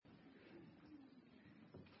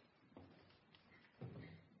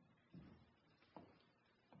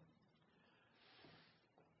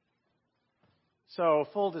So,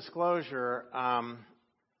 full disclosure,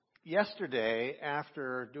 yesterday,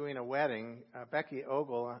 after doing a wedding, Becky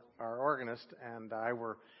Ogle, our organist, and I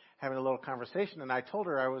were having a little conversation, and I told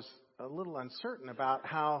her I was a little uncertain about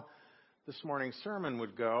how this morning's sermon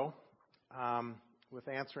would go, with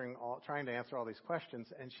trying to answer all these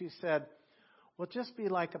questions. And she said, "Well, just be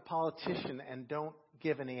like a politician and don't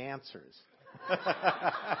give any answers."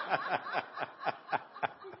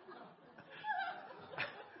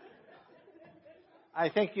 I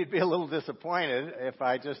think you'd be a little disappointed if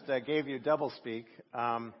I just gave you doublespeak.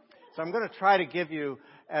 So I'm going to try to give you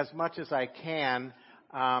as much as I can,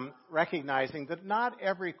 recognizing that not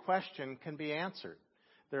every question can be answered.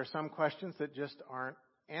 There are some questions that just aren't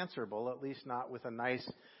answerable, at least not with a nice,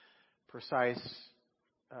 precise,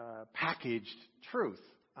 packaged truth.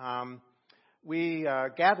 We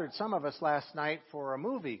gathered, some of us, last night for a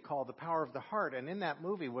movie called The Power of the Heart, and in that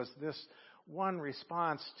movie was this one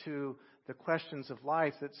response to the questions of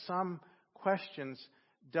life, that some questions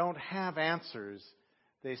don't have answers,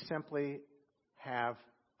 they simply have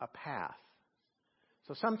a path.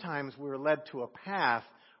 So sometimes we're led to a path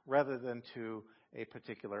rather than to a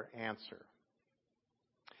particular answer.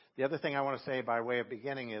 The other thing I want to say by way of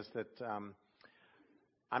beginning is that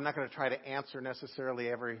I'm not going to try to answer necessarily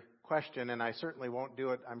every question, and I certainly won't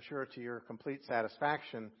do it, I'm sure, to your complete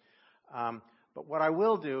satisfaction. But what I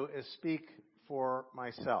will do is speak for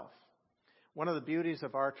myself. One of the beauties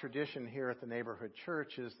of our tradition here at the Neighborhood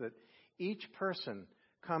Church is that each person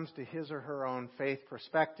comes to his or her own faith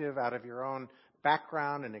perspective out of your own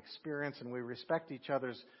background and experience, and we respect each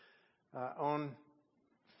other's own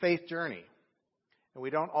faith journey. And we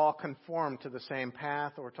don't all conform to the same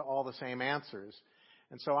path or to all the same answers.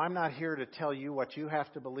 And so I'm not here to tell you what you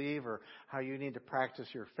have to believe or how you need to practice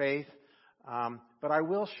your faith, but I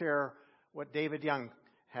will share what David Young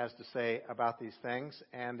has to say about these things,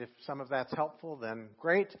 and if some of that's helpful, then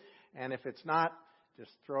great, and if it's not, just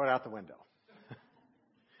throw it out the window.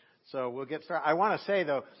 So we'll get started. I want to say,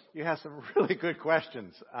 though, you have some really good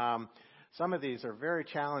questions. Some of these are very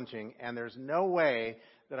challenging, and there's no way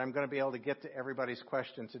that I'm going to be able to get to everybody's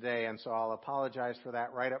question today, and so I'll apologize for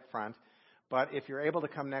that right up front. But if you're able to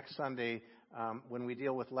come next Sunday when we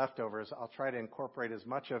deal with leftovers, I'll try to incorporate as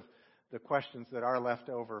much of the questions that are left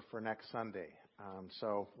over for next Sunday.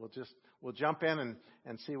 So we'll jump in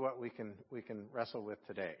and see what we can wrestle with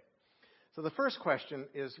today. So the first question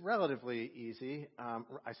is relatively easy.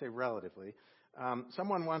 I say relatively.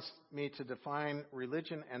 Someone wants me to define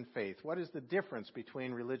religion and faith. What is the difference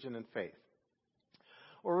between religion and faith?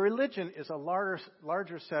 Well, religion is a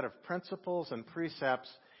larger set of principles and precepts.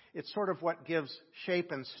 It's sort of what gives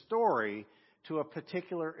shape and story to a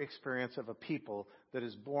particular experience of a people that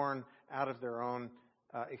is born out of their own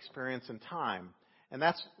experience and time. And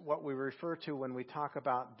that's what we refer to when we talk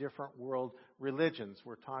about different world religions.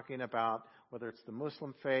 We're talking about whether it's the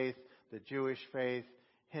Muslim faith, the Jewish faith,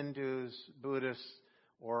 Hindus, Buddhists,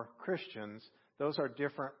 or Christians. Those are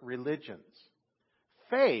different religions.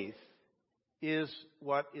 Faith is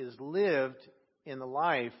what is lived in the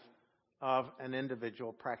life of an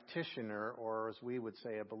individual practitioner, or as we would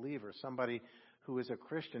say, a believer, somebody who is a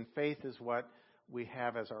Christian. Faith is what we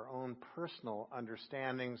have as our own personal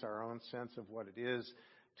understandings, our own sense of what it is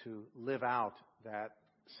to live out that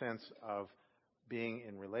sense of being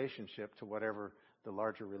in relationship to whatever the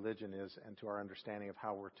larger religion is and to our understanding of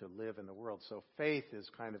how we're to live in the world. So faith is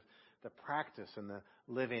kind of the practice and the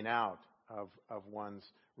living out of one's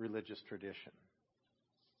religious tradition.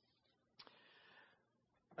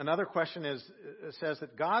 Another question says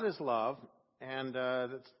that God is love, and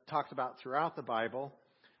that's talked about throughout the Bible.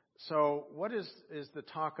 So what is the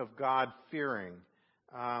talk of God fearing?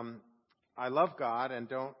 I love God and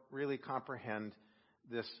don't really comprehend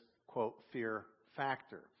this, quote, fear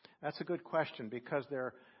factor. That's a good question because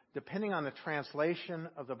depending on the translation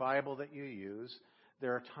of the Bible that you use,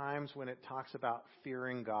 there are times when it talks about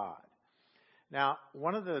fearing God. Now,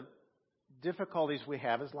 one of the difficulties we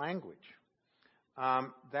have is language.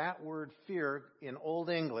 That word fear in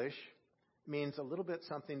Old English means a little bit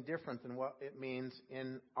something different than what it means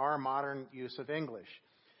in our modern use of English.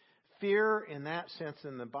 Fear in that sense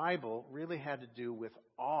in the Bible really had to do with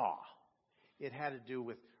awe. It had to do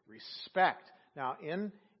with respect. Now,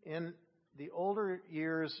 in the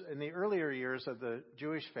earlier years of the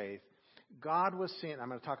Jewish faith, God was seen, I'm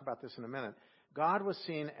going to talk about this in a minute, God was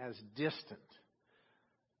seen as distant.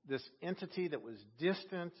 This entity that was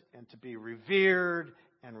distant and to be revered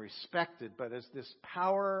and respected, but as this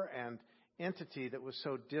power and entity that was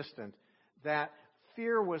so distant, that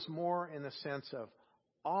fear was more in the sense of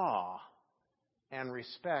awe and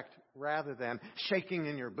respect rather than shaking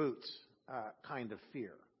in your boots kind of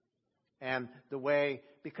fear. And the way,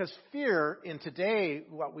 because fear in today,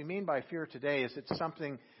 what we mean by fear today is it's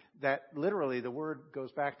something that literally the word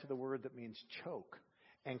goes back to the word that means choke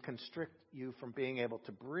and constrict you from being able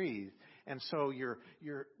to breathe. And so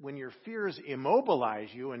when your fears immobilize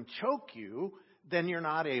you and choke you, then you're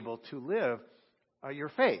not able to live your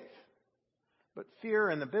faith. But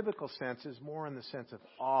fear in the biblical sense is more in the sense of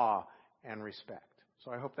awe and respect.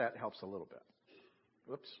 So I hope that helps a little bit.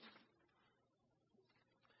 Whoops.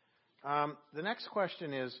 The next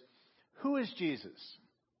question is, who is Jesus?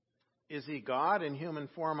 Is he God in human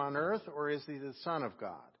form on earth, or is he the Son of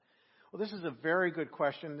God? Well, this is a very good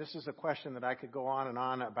question. This is a question that I could go on and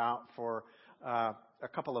on about for a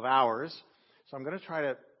couple of hours. So I'm going to try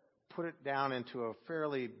to put it down into a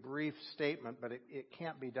fairly brief statement, but it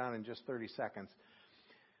can't be done in just 30 seconds.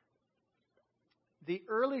 The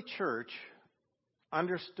early church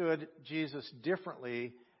understood Jesus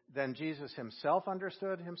differently than Jesus himself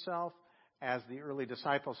understood himself, as the early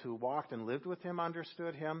disciples who walked and lived with him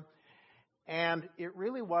understood him. And it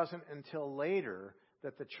really wasn't until later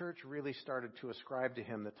that the church really started to ascribe to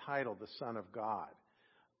him the title, the Son of God.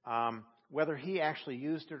 Whether he actually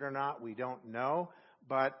used it or not, we don't know.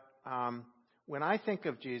 But when I think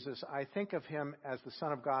of Jesus, I think of him as the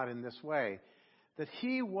Son of God in this way, that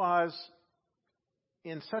he was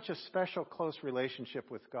in such a special, close relationship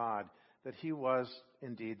with God that he was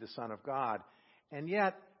indeed the Son of God. And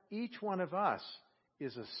yet, each one of us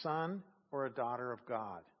is a son or a daughter of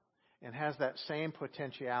God and has that same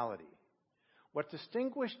potentiality. What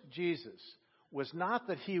distinguished Jesus was not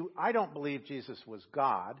that I don't believe Jesus was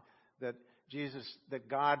God, that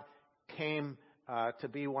God came to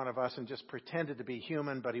be one of us and just pretended to be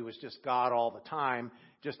human, but he was just God all the time,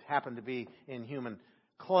 just happened to be in human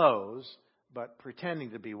clothes, but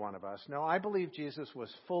pretending to be one of us. No, I believe Jesus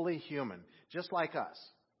was fully human, just like us.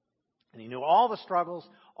 And he knew all the struggles,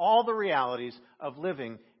 all the realities of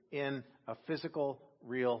living in a physical,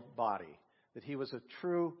 real body. That he was a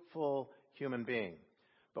true, full human being.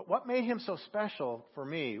 But what made him so special for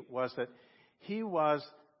me was that he was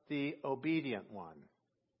the obedient one.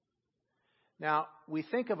 Now, we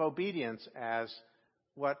think of obedience as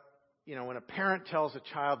when a parent tells a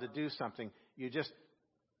child to do something,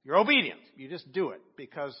 you're obedient. You just do it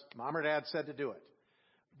because mom or dad said to do it.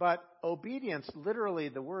 But obedience,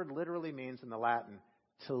 the word literally means in the Latin,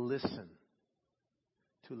 to listen.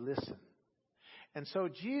 To listen. And so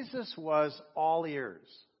Jesus was all ears.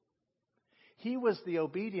 He was the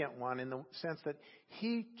obedient one in the sense that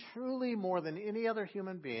he truly, more than any other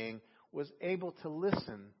human being, was able to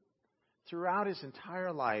listen throughout his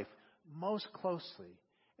entire life most closely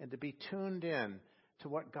and to be tuned in to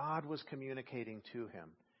what God was communicating to him.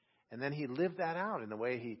 And then he lived that out in the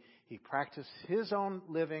way he practiced his own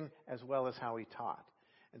living as well as how he taught.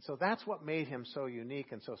 And so that's what made him so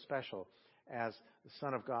unique and so special as the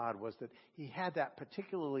Son of God, was that he had that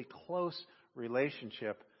particularly close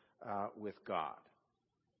relationship with God.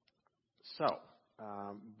 So,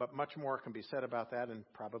 but much more can be said about that and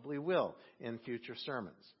probably will in future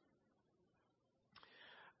sermons.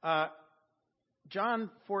 John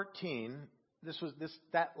 14,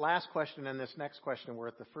 that last question and this next question were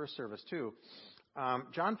at the first service too.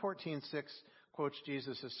 John 14:6 quotes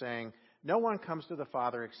Jesus as saying, "No one comes to the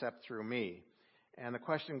Father except through me." And the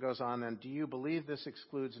question goes on then, do you believe this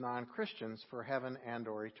excludes non-Christians for heaven and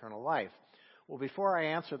or eternal life? Well, before I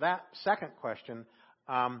answer that second question,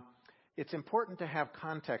 it's important to have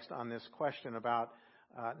context on this question about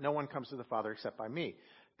no one comes to the Father except by me.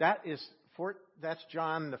 That's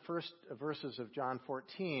John, the first verses of John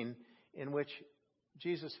 14, in which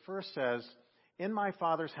Jesus first says, "In my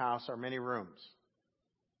Father's house are many rooms.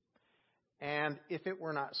 And if it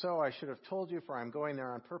were not so, I should have told you, for I am going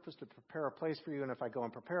there on purpose to prepare a place for you. And if I go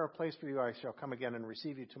and prepare a place for you, I shall come again and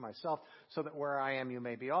receive you to myself, so that where I am, you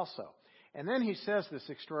may be also." And then he says this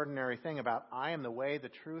extraordinary thing about, "I am the way, the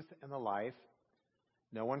truth, and the life.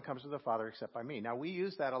 No one comes to the Father except by me." Now, we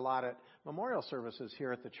use that a lot at memorial services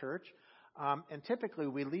here at the church. And typically,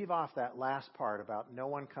 we leave off that last part about no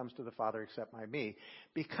one comes to the Father except by me,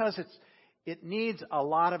 because it needs a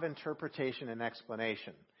lot of interpretation and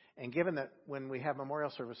explanation. And given that when we have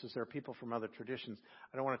memorial services, there are people from other traditions,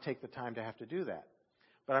 I don't want to take the time to have to do that.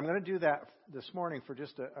 But I'm going to do that this morning for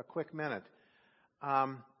just a quick minute.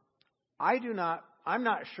 I'm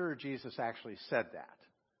not sure Jesus actually said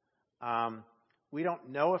that. We don't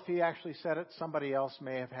know if he actually said it. Somebody else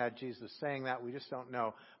may have had Jesus saying that. We just don't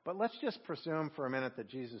know. But let's just presume for a minute that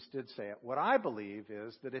Jesus did say it. What I believe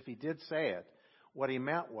is that if he did say it, what he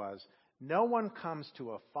meant was, no one comes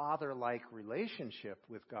to a father-like relationship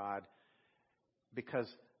with God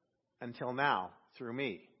until now, through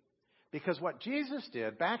me. Because what Jesus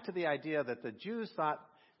did, back to the idea that the Jews thought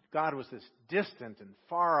God was this distant and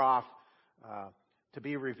far off, to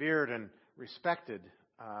be revered and respected,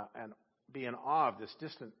 and be in awe of this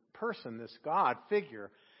distant person, this God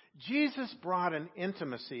figure, Jesus brought an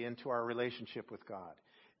intimacy into our relationship with God.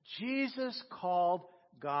 Jesus called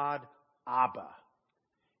God Abba.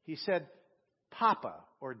 He said Papa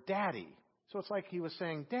or Daddy. So it's like he was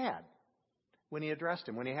saying Dad when he addressed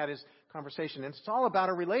him, when he had his conversation. And it's all about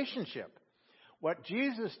a relationship. What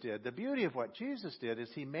Jesus did, the beauty of what Jesus did, is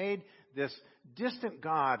he made this distant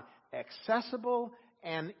God accessible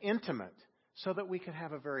and intimate so that we could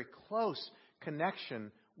have a very close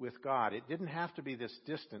connection with God. It didn't have to be this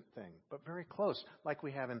distant thing, but very close, like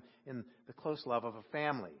we have in the close love of a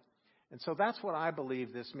family. And so that's what I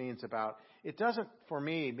believe this means about. It doesn't, for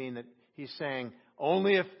me, mean that he's saying,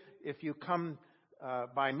 only if you come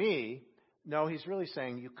by me. No, he's really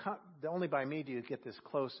saying, only by me do you get this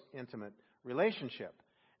close, intimate relationship.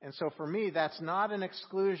 And so for me, that's not an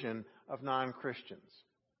exclusion of non-Christians.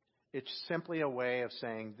 It's simply a way of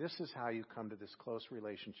saying, this is how you come to this close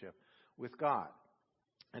relationship with God.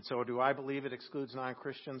 And so do I believe it excludes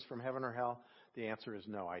non-Christians from heaven or hell? The answer is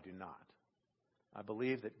no, I do not. I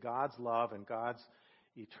believe that God's love and God's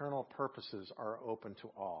eternal purposes are open to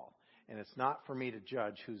all. And it's not for me to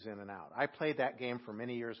judge who's in and out. I played that game for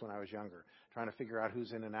many years when I was younger, trying to figure out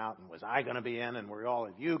who's in and out, and was I going to be in, and were all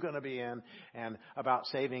of you going to be in, and about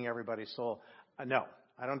saving everybody's soul. No,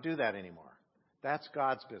 I don't do that anymore. That's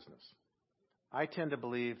God's business. I tend to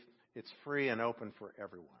believe it's free and open for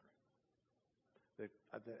everyone.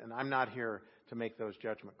 And I'm not here to make those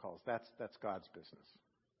judgment calls. That's God's business.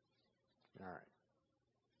 All right.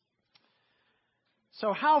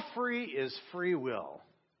 So how free is free will?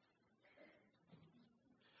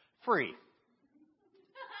 Free.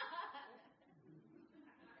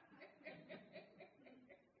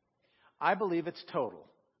 I believe it's total.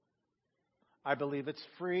 I believe it's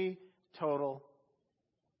free, total,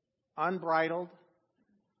 unbridled,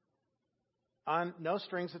 no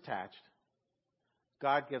strings attached.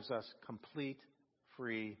 God gives us complete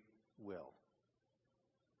free will.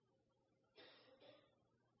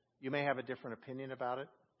 You may have a different opinion about it,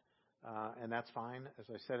 and that's fine. As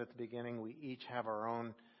I said at the beginning, we each have our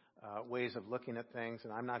own ways of looking at things,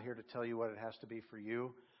 and I'm not here to tell you what it has to be for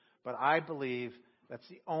you. But I believe that's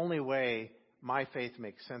the only way my faith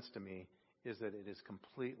makes sense to me, is that it is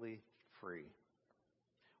completely free.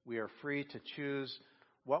 We are free to choose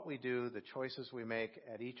what we do, the choices we make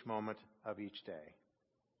at each moment of each day.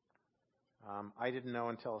 I didn't know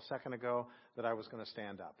until a second ago that I was going to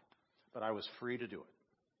stand up, but I was free to do it.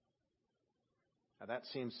 Now that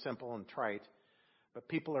seems simple and trite, but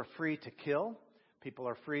people are free to kill. People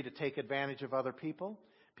are free to take advantage of other people.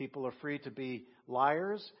 People are free to be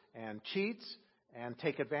liars and cheats and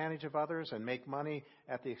take advantage of others and make money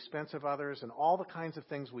at the expense of others, and all the kinds of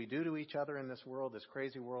things we do to each other in this world, this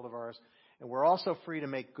crazy world of ours. And we're also free to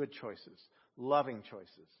make good choices, loving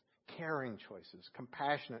choices, caring choices,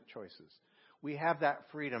 compassionate choices. We have that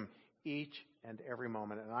freedom each and every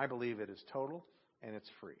moment, and I believe it is total and it's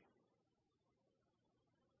free.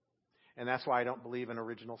 And that's why I don't believe in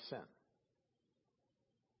original sin.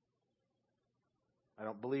 I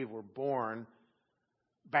don't believe we're born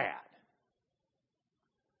bad.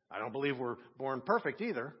 I don't believe we're born perfect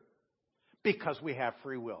either, because we have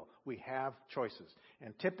free will. We have choices.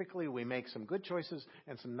 And typically we make some good choices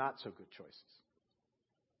and some not so good choices.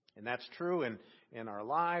 And that's true in our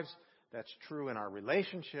lives. That's true in our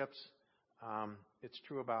relationships. It's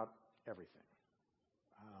true about everything.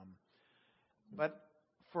 But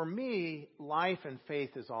for me, life and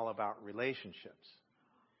faith is all about relationships.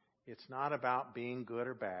 It's not about being good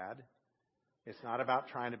or bad. It's not about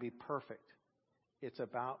trying to be perfect. It's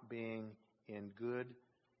about being in good,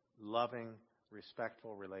 loving,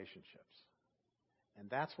 respectful relationships. And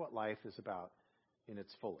that's what life is about in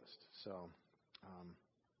its fullest. So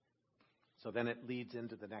then it leads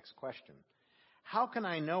into the next question. How can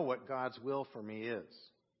I know what God's will for me is?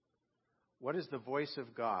 What is the voice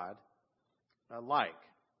of God like?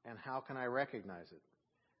 And how can I recognize it?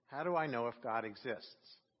 How do I know if God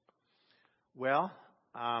exists? Well,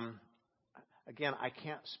 again, I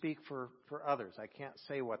can't speak for others. I can't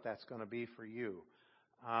say what that's going to be for you.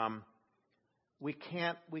 We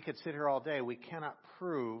could sit here all day. We cannot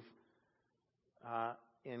prove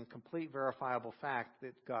in complete verifiable fact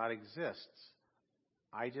that God exists.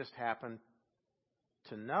 I just happen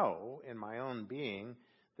to know in my own being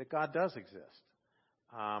that God does exist.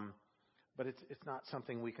 But it's not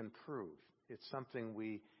something we can prove. It's something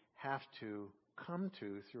we have to come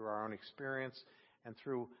to through our own experience and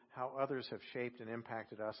through how others have shaped and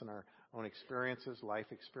impacted us in our own experiences, life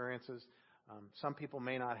experiences. Some people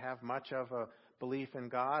may not have much of a belief in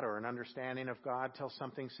God or an understanding of God till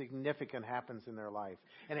something significant happens in their life.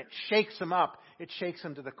 And it shakes them up. It shakes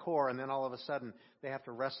them to the core. And then all of a sudden, they have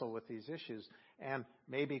to wrestle with these issues. And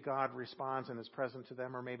maybe God responds and is present to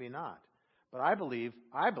them, or maybe not. But I believe,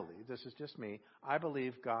 this is just me, I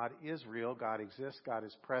believe God is real, God exists, God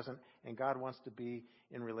is present, and God wants to be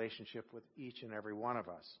in relationship with each and every one of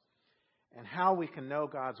us. And how we can know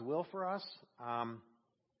God's will for us,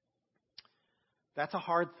 that's a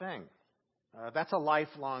hard thing. That's a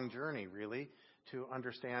lifelong journey, really, to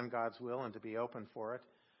understand God's will and to be open for it.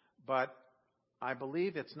 But I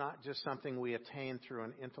believe it's not just something we attain through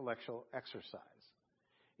an intellectual exercise.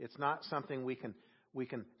 It's not something we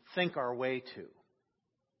can think our way to.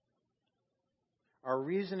 Our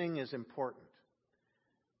reasoning is important.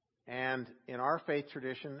 And in our faith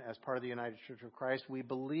tradition, as part of the United Church of Christ, we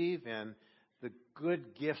believe in the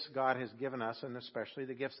good gifts God has given us, and especially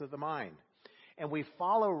the gifts of the mind. And we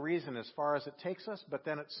follow reason as far as it takes us, but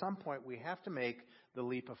then at some point we have to make the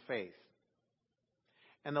leap of faith.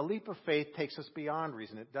 And the leap of faith takes us beyond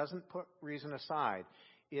reason. It doesn't put reason aside.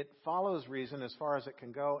 It follows reason as far as it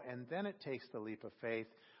can go, and then it takes the leap of faith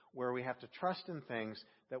where we have to trust in things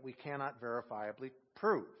that we cannot verifiably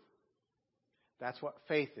prove. That's what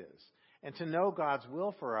faith is. And to know God's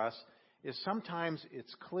will for us is sometimes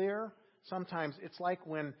it's clear, sometimes it's like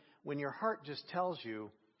when your heart just tells you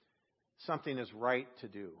something is right to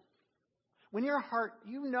do. When your heart,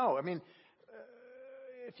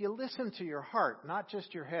 if you listen to your heart, not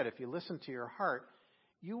just your head, if you listen to your heart,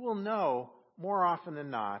 you will know more often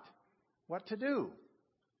than not what to do.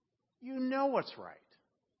 You know what's right.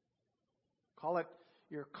 Call it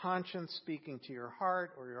your conscience speaking to your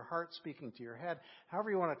heart or your heart speaking to your head,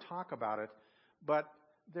 however you want to talk about it. But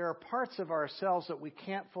there are parts of ourselves that we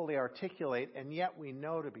can't fully articulate, and yet we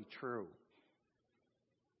know to be true.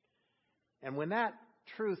 And when that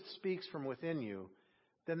truth speaks from within you,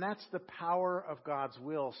 then that's the power of God's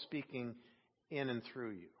will speaking in and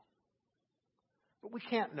through you. But we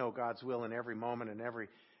can't know God's will in every moment and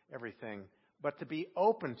everything. But to be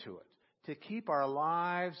open to it, to keep our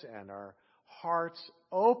lives and our hearts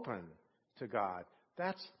open to God,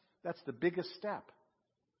 that's the biggest step.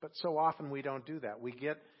 But so often we don't do that. We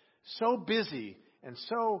get so busy and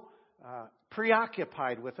so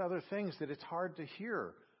preoccupied with other things that it's hard to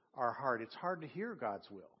hear our heart. It's hard to hear God's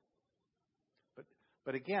will.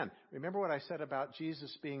 But again, remember what I said about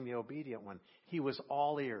Jesus being the obedient one. He was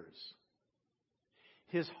all ears.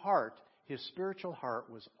 His heart, his spiritual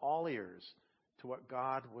heart, was all ears to what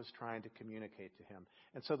God was trying to communicate to him.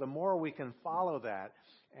 And so the more we can follow that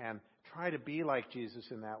and try to be like Jesus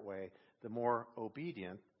in that way, the more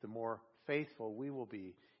obedient, the more faithful we will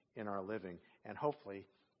be in our living and hopefully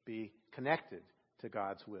be connected to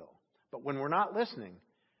God's will. But when we're not listening,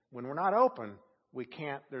 when we're not open,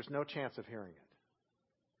 there's no chance of hearing it.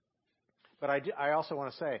 But I also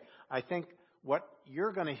want to say, I think what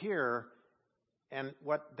you're going to hear and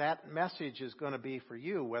what that message is going to be for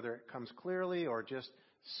you, whether it comes clearly or just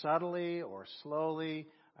subtly or slowly,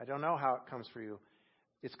 I don't know how it comes for you.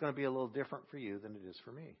 It's going to be a little different for you than it is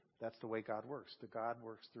for me. That's the way God works. God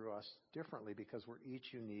works through us differently because we're each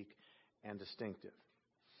unique and distinctive.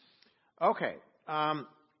 Okay.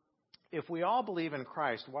 If we all believe in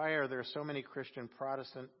Christ, why are there so many Christian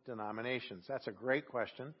Protestant denominations? That's a great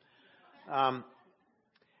question.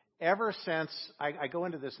 Ever since, I go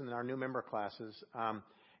into this in our new member classes,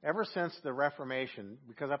 ever since the Reformation,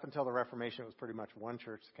 because up until the Reformation it was pretty much one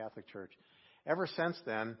church, the Catholic Church, ever since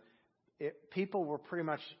then, people were pretty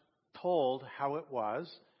much told how it was,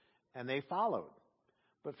 and they followed.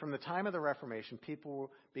 But from the time of the Reformation,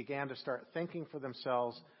 people began to start thinking for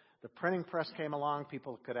themselves. The printing press came along.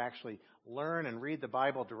 People could actually learn and read the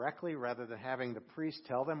Bible directly rather than having the priest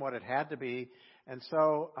tell them what it had to be. And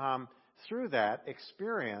so through that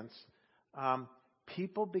experience,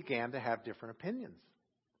 people began to have different opinions.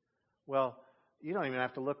 Well, you don't even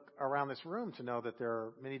have to look around this room to know that there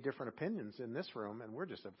are many different opinions in this room, and we're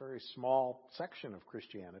just a very small section of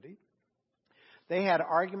Christianity. They had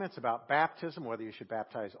arguments about baptism, whether you should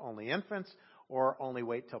baptize only infants or only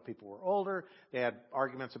wait till people were older. They had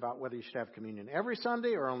arguments about whether you should have communion every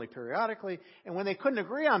Sunday or only periodically. And when they couldn't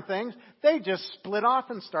agree on things, they just split off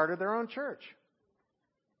and started their own church.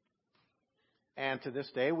 And to this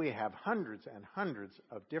day, we have hundreds and hundreds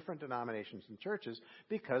of different denominations and churches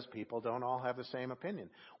because people don't all have the same opinion.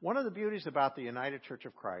 One of the beauties about the United Church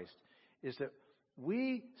of Christ is that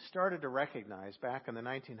we started to recognize back in the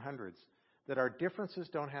 1900s that our differences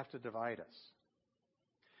don't have to divide us.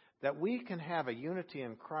 That we can have a unity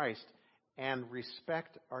in Christ and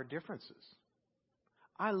respect our differences.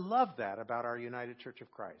 I love that about our United Church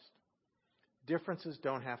of Christ. Differences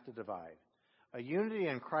don't have to divide. A unity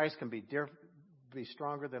in Christ can be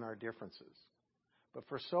stronger than our differences. But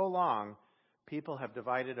for so long, people have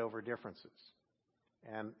divided over differences.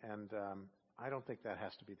 And I don't think that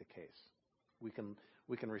has to be the case. We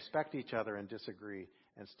can respect each other and disagree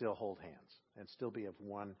and still hold hands and still be of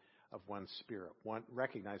one spirit,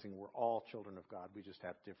 recognizing we're all children of God. We just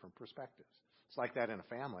have different perspectives. It's like that in a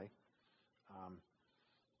family.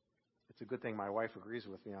 It's a good thing my wife agrees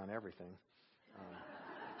with me on everything.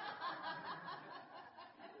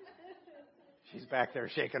 She's back there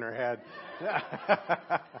shaking her head.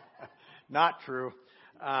 Not true.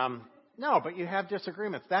 No, but you have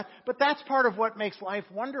disagreements. But that's part of what makes life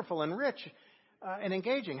wonderful and rich and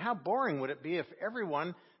engaging. How boring would it be if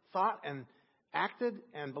everyone thought and acted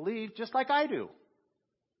and believed just like I do?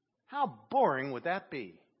 How boring would that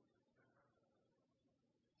be?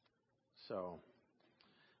 So,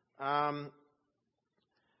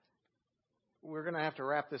 we're going to have to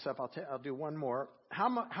wrap this up. I'll do one more. How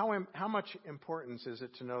much importance is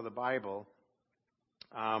it to know the Bible?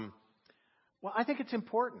 Well, I think it's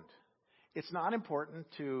important. It's not important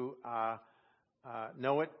to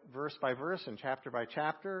know it verse by verse and chapter by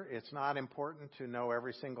chapter. It's not important to know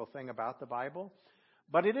every single thing about the Bible,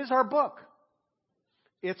 but it is our book.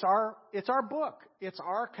 It's our book. It's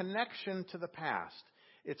our connection to the past.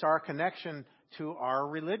 It's our connection to our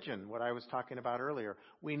religion, what I was talking about earlier.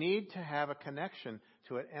 We need to have a connection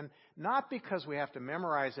to it, and not because we have to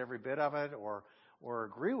memorize every bit of it or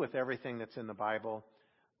agree with everything that's in the Bible,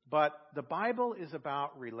 but the Bible is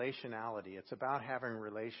about relationality. It's about having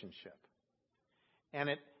relationship. And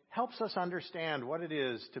it helps us understand what it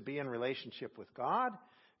is to be in relationship with God,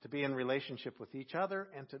 to be in relationship with each other,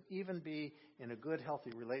 and to even be in a good,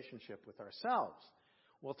 healthy relationship with ourselves.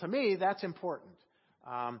 Well, to me, that's important.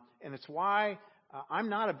 And it's why I'm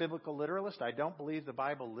not a biblical literalist. I don't believe the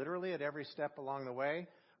Bible literally at every step along the way.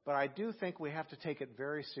 But I do think we have to take it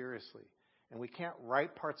very seriously. And we can't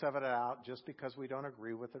write parts of it out just because we don't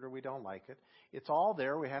agree with it or we don't like it. It's all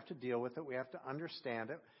there. We have to deal with it. We have to understand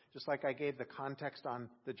it. Just like I gave the context on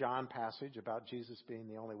the John passage about Jesus being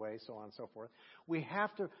the only way, so on and so forth. We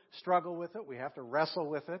have to struggle with it. We have to wrestle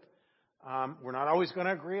with it. We're not always going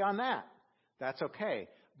to agree on that. That's okay.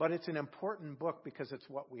 But it's an important book because it's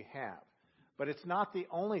what we have. But it's not the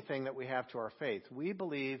only thing that we have to our faith. We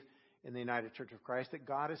believe in the United Church of Christ that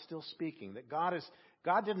God is still speaking, that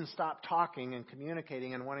God didn't stop talking and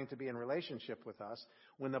communicating and wanting to be in relationship with us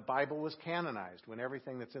when the Bible was canonized, when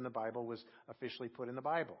everything that's in the Bible was officially put in the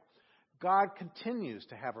Bible. God continues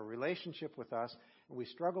to have a relationship with us, and we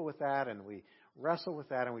struggle with that, and we wrestle with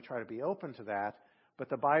that, and we try to be open to that. But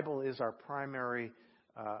the Bible is our primary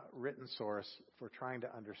written source for trying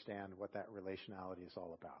to understand what that relationality is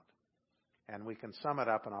all about. And we can sum it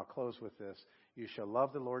up, and I'll close with this. You shall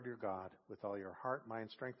love the Lord your God with all your heart, mind,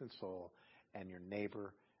 strength, and soul, and your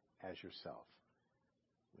neighbor as yourself.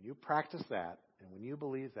 When you practice that, and when you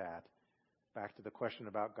believe that, back to the question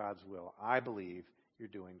about God's will, I believe you're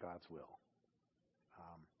doing God's will.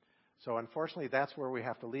 So unfortunately, that's where we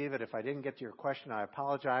have to leave it. If I didn't get to your question, I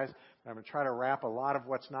apologize. I'm going to try to wrap a lot of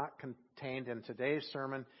what's not contained in today's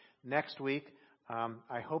sermon next week.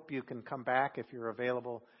 I hope you can come back if you're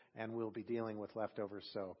available, and we'll be dealing with leftovers.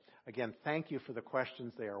 So again, thank you for the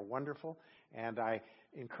questions. They are wonderful, and I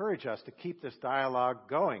encourage us to keep this dialogue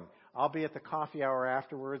going. I'll be at the coffee hour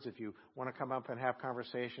afterwards if you want to come up and have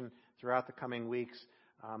conversation throughout the coming weeks.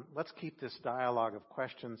 Let's keep this dialogue of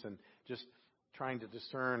questions and just trying to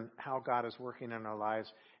discern how God is working in our lives.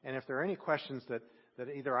 And if there are any questions that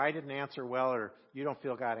either I didn't answer well or you don't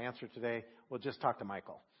feel God answered today, well, just talk to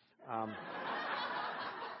Michael.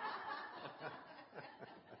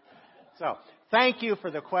 So thank you for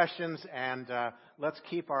the questions, and let's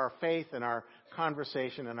keep our faith and our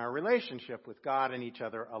conversation and our relationship with God and each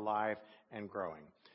other alive and growing.